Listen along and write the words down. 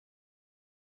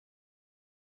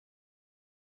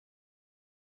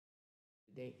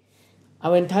Today, I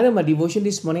will entitle my devotion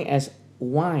this morning as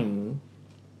Whine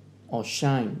or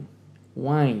Shine.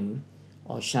 Whine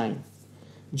or Shine.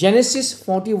 Genesis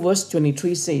 40 verse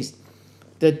 23 says,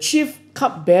 the chief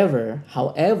cupbearer,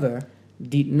 however,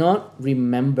 did not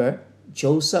remember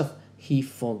Joseph. He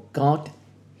forgot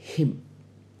him.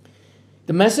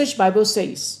 The Message Bible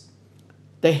says,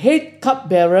 the head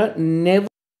cupbearer never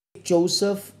gave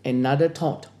Joseph another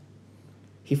thought.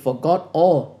 He forgot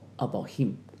all about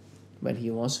him when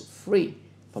he was free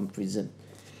from prison.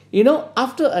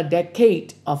 After a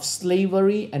decade of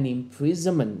slavery and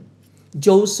imprisonment,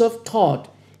 Joseph thought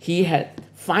he had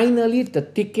finally the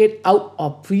ticket out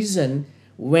of prison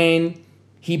when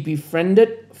he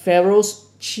befriended Pharaoh's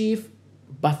chief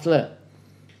butler.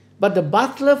 But the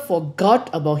butler forgot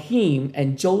about him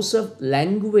and Joseph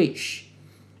languished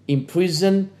in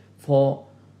prison for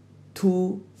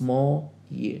 2 more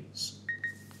years.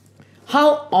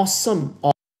 How awesome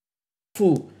or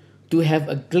to have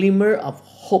a glimmer of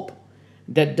hope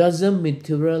that doesn't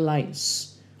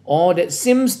materialize or that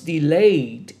seems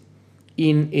delayed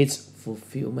in its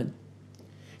fulfillment.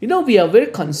 We are very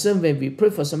concerned when we pray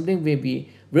for something, when we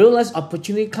realize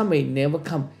opportunity come, it never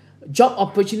come. Job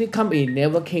opportunity come, it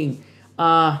never came.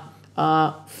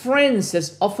 Friends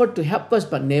has offered to help us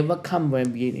but never come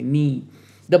when we are in need.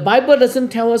 The Bible doesn't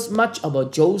tell us much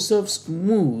about Joseph's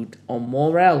mood or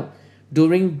morale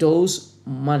during those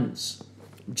months.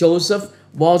 Joseph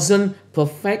wasn't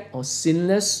perfect or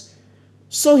sinless,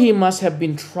 so he must have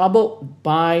been troubled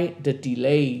by the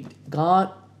delay.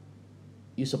 God,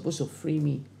 you're supposed to free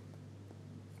me.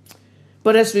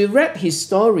 But as we read his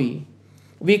story,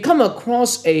 we come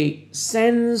across a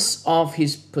sense of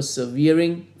his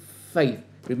persevering faith.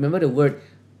 Remember the word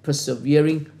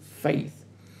persevering faith.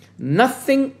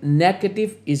 Nothing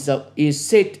negative is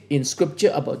said in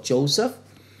scripture about Joseph,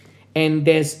 and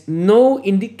there's no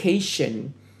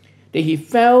indication that he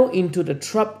fell into the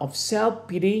trap of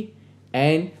self-pity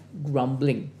and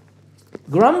grumbling.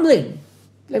 Grumbling,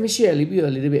 let me share a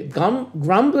little bit.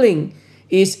 Grumbling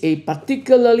is a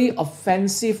particularly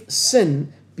offensive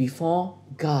sin before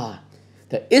God.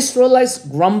 The Israelites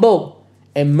grumble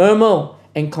and murmur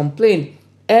and complain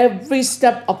every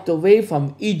step of the way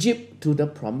from Egypt to the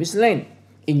promised land,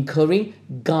 incurring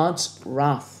God's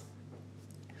wrath.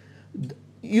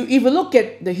 If you look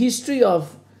at the history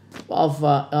of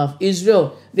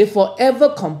Israel, they forever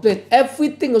complain.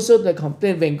 Everything also they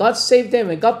complain. When God saved them,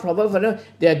 when God provided for them,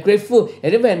 they are grateful.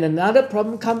 And then when another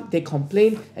problem comes, they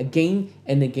complain again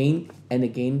and again and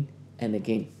again and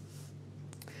again.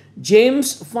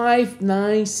 James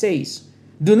 5:9 says,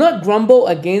 do not grumble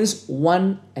against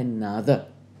one another.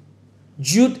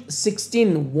 Jude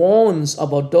 16 warns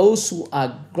about those who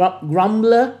are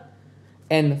grumbler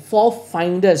and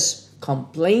fault-finders,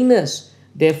 complainers.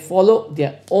 They follow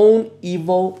their own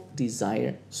evil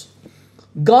desires.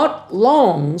 God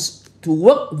longs to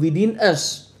work within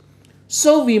us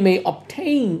so we may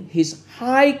obtain his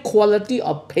high quality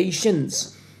of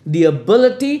patience, the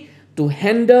ability to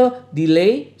handle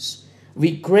delays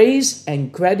with grace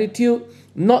and gratitude,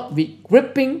 not with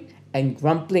gripping and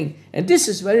grumbling. And this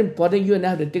is very important. You and I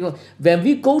have to think of when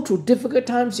we go through difficult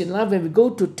times in life, when we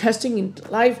go through testing in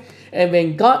life, and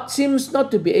when God seems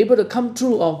not to be able to come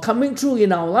through or coming through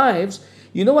in our lives,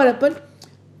 you know what happens?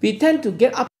 We tend to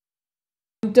get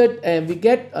upset and we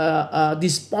get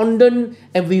despondent,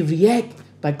 and we react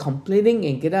by complaining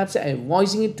and get upset and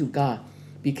voicing it to God.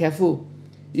 Be careful.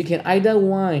 You can either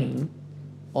whine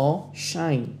or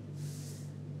shine.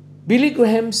 Billy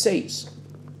Graham says,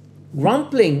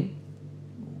 grumbling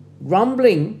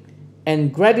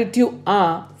and gratitude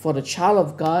are for the child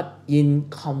of God in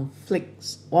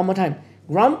conflicts. One more time.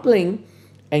 Grumbling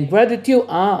and gratitude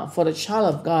are for the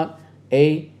child of God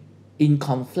in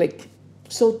conflict.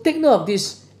 So take note of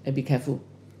this and be careful.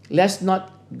 Let's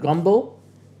not grumble,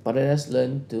 but let's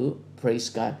learn to praise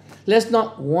God. Let's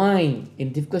not whine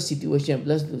in difficult situations.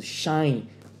 Let's shine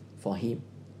for him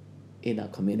in our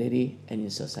community and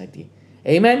in society.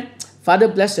 Amen. Father,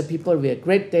 bless the people with a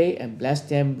great day and bless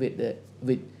them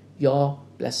with your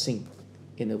blessing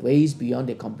in the ways beyond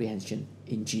their comprehension.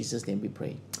 In Jesus' name we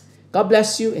pray. God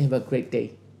bless you and have a great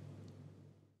day.